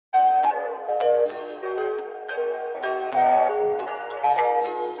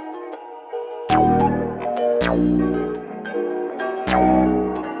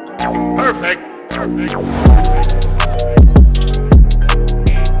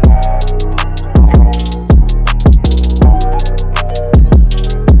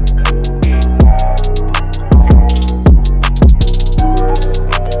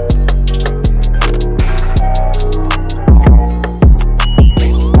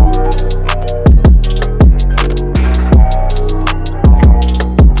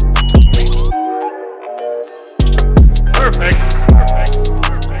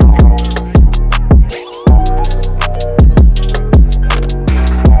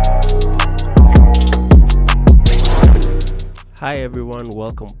Hi everyone,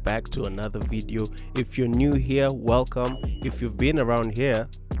 welcome back to another video. If you're new here, welcome. If you've been around here,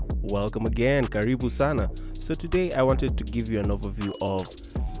 welcome again. Karibu sana. So today I wanted to give you an overview of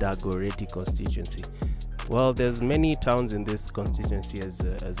Dagoretti constituency. Well, there's many towns in this constituency as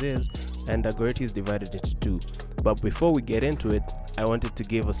is, and Dagoretti is divided into two. But before we get into it, I wanted to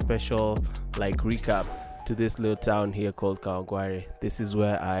give a special recap to this little town here called Kawangware. This is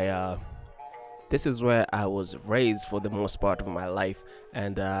where I was raised for the most part of my life,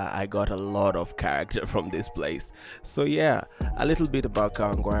 and I got a lot of character from this place. So yeah, a little bit about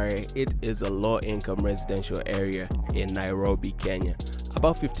Kawangware. It is a low-income residential area in Nairobi, Kenya,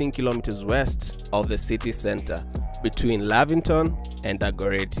 about 15 kilometers west of the city center, between Lavington and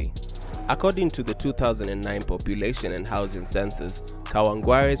Dagoretti. According to the 2009 population and housing census,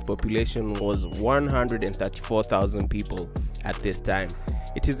 Kawangware's population was 134,000 people at this time.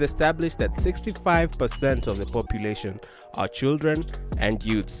 It is established that 65% of the population are children and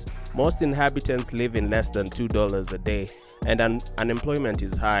youths. Most inhabitants live in less than $2 a day, and unemployment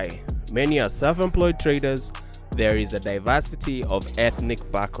is high. Many are self-employed traders. There is a diversity of ethnic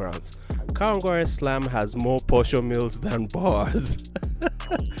backgrounds. Kawangware slum has more posho mills than bars.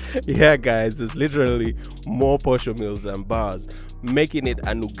 Yeah guys, there's literally more posho mills than bars, making it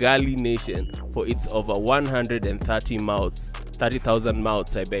an ugali nation for its over 30,000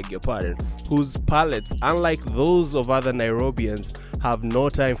 mouths, I beg your pardon, whose palates, unlike those of other Nairobians, have no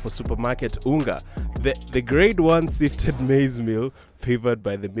time for supermarket unga, the grade 1 sifted maize meal favored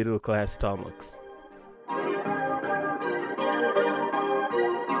by the middle class stomachs.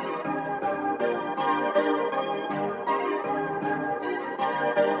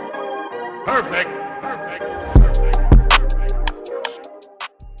 Perfect.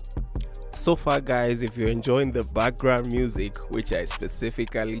 So far guys, if you're enjoying the background music, which I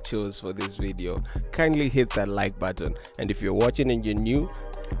specifically chose for this video, kindly hit that like button, and if you're watching and you're new,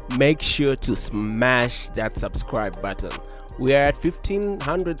 make sure to smash that subscribe button. We are at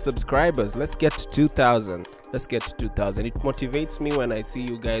 1,500 subscribers. Let's get to 2,000. It motivates me when I see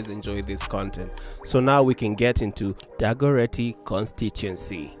you guys enjoy this content. So now we can get into Dagoretti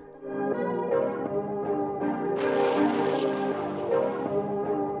constituency.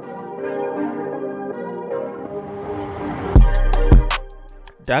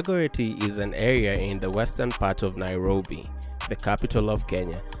 Dagoretti is an area in the western part of Nairobi, the capital of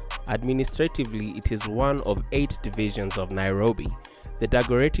Kenya. Administratively, it is one of 8 divisions of Nairobi. The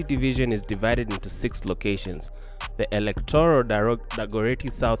Dagoretti division is divided into 6 locations. The electoral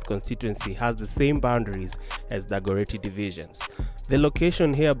Dagoretti South constituency has the same boundaries as Dagoretti divisions. The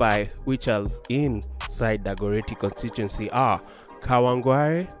location hereby which are inside Dagoretti constituency are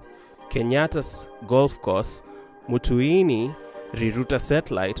Kawangware, Kenyatta Golf Course, Mutuini, Riruta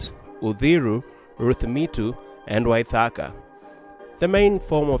Satellite, Uthiru, Ruthmitu, and Waithaka. The main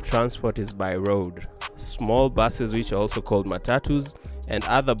form of transport is by road. Small buses, which are also called matatus, and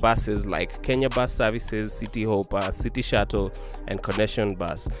other buses like Kenya Bus Services, City Hopper, City Shuttle, and Connection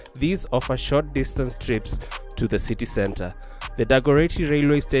Bus. These offer short distance trips to the city center. The Dagoretti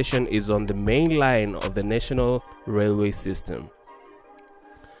railway station is on the main line of the national railway system.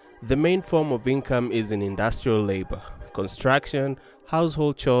 The main form of income is in industrial labor, construction,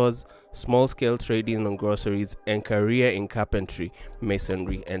 household chores, small-scale trading on groceries, and career in carpentry,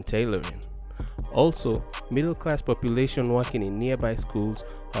 masonry, and tailoring. Also, middle-class population working in nearby schools,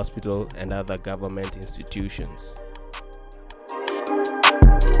 hospitals, and other government institutions.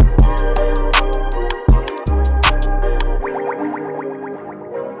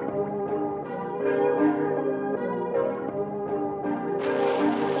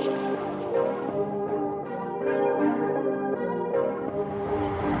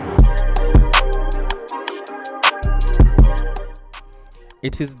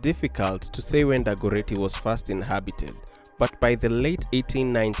 It is difficult to say when Dagoretti was first inhabited, but by the late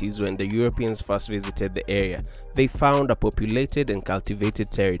 1890s, when the Europeans first visited the area, they found a populated and cultivated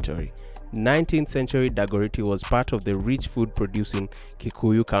territory. 19th century Dagoretti was part of the rich food-producing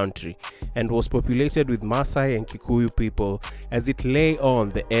Kikuyu country and was populated with Maasai and Kikuyu people as it lay on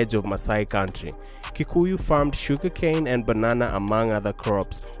the edge of Maasai country. Kikuyu farmed sugarcane and banana among other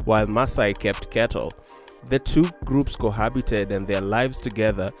crops, while Maasai kept cattle. The two groups cohabited, and their lives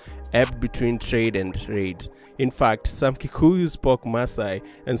together ebbed between trade and trade. In fact, some Kikuyu spoke Maasai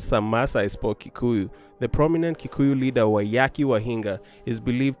and some Maasai spoke Kikuyu. The prominent Kikuyu leader Wayaki Wahinga is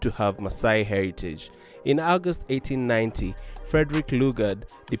believed to have Maasai heritage. In August 1890, Frederick Lugard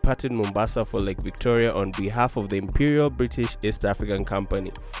departed Mombasa for Lake Victoria on behalf of the Imperial British East African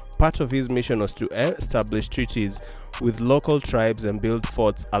Company. Part of his mission was to establish treaties with local tribes and build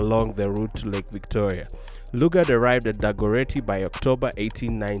forts along the route to Lake Victoria. Lugard arrived at Dagoretti by October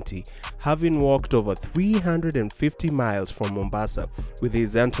 1890, having walked over 350 miles from Mombasa with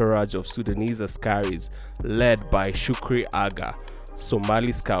his entourage of Sudanese askaris led by Shukri Aga,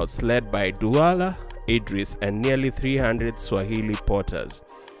 Somali scouts led by Duala Idris, and nearly 300 Swahili porters.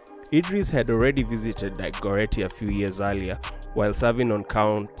 Idris had already visited Dagoretti a few years earlier while serving on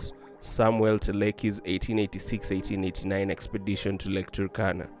Count Samuel Teleki's 1886-1889 expedition to Lake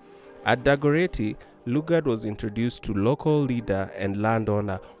Turkana. At Dagoretti, Lugard was introduced to local leader and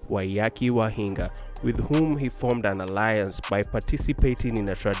landowner Wayaki Wahinga, with whom he formed an alliance by participating in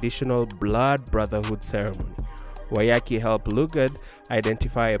a traditional blood brotherhood ceremony. Wayaki helped Lugard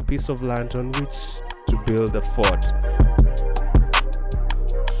identify a piece of land on which to build a fort.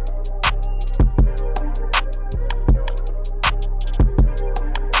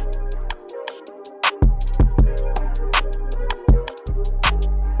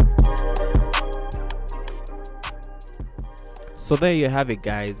 So there you have it,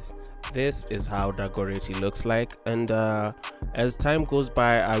 guys. This is how Dagoretti looks like, and as time goes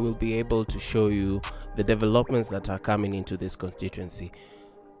by, I will be able to show you the developments that are coming into this constituency.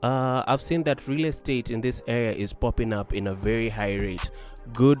 I've seen that real estate in this area is popping up in a very high rate.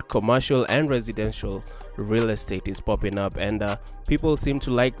 Good commercial and residential real estate is popping up, and people seem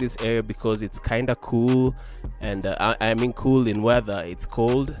to like this area because it's kind of cool, and I mean cool in weather. It's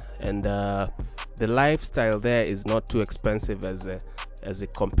cold, and the lifestyle there is not too expensive as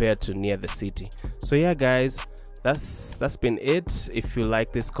it compared to near the city. So yeah, guys, that's been it. If you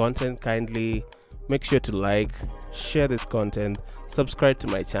like this content, kindly make sure to like, share this content, subscribe to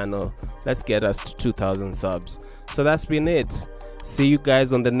my channel. Let's get us to 2,000 subs. So that's been it. See you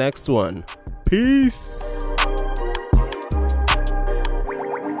guys on the next one. Peace.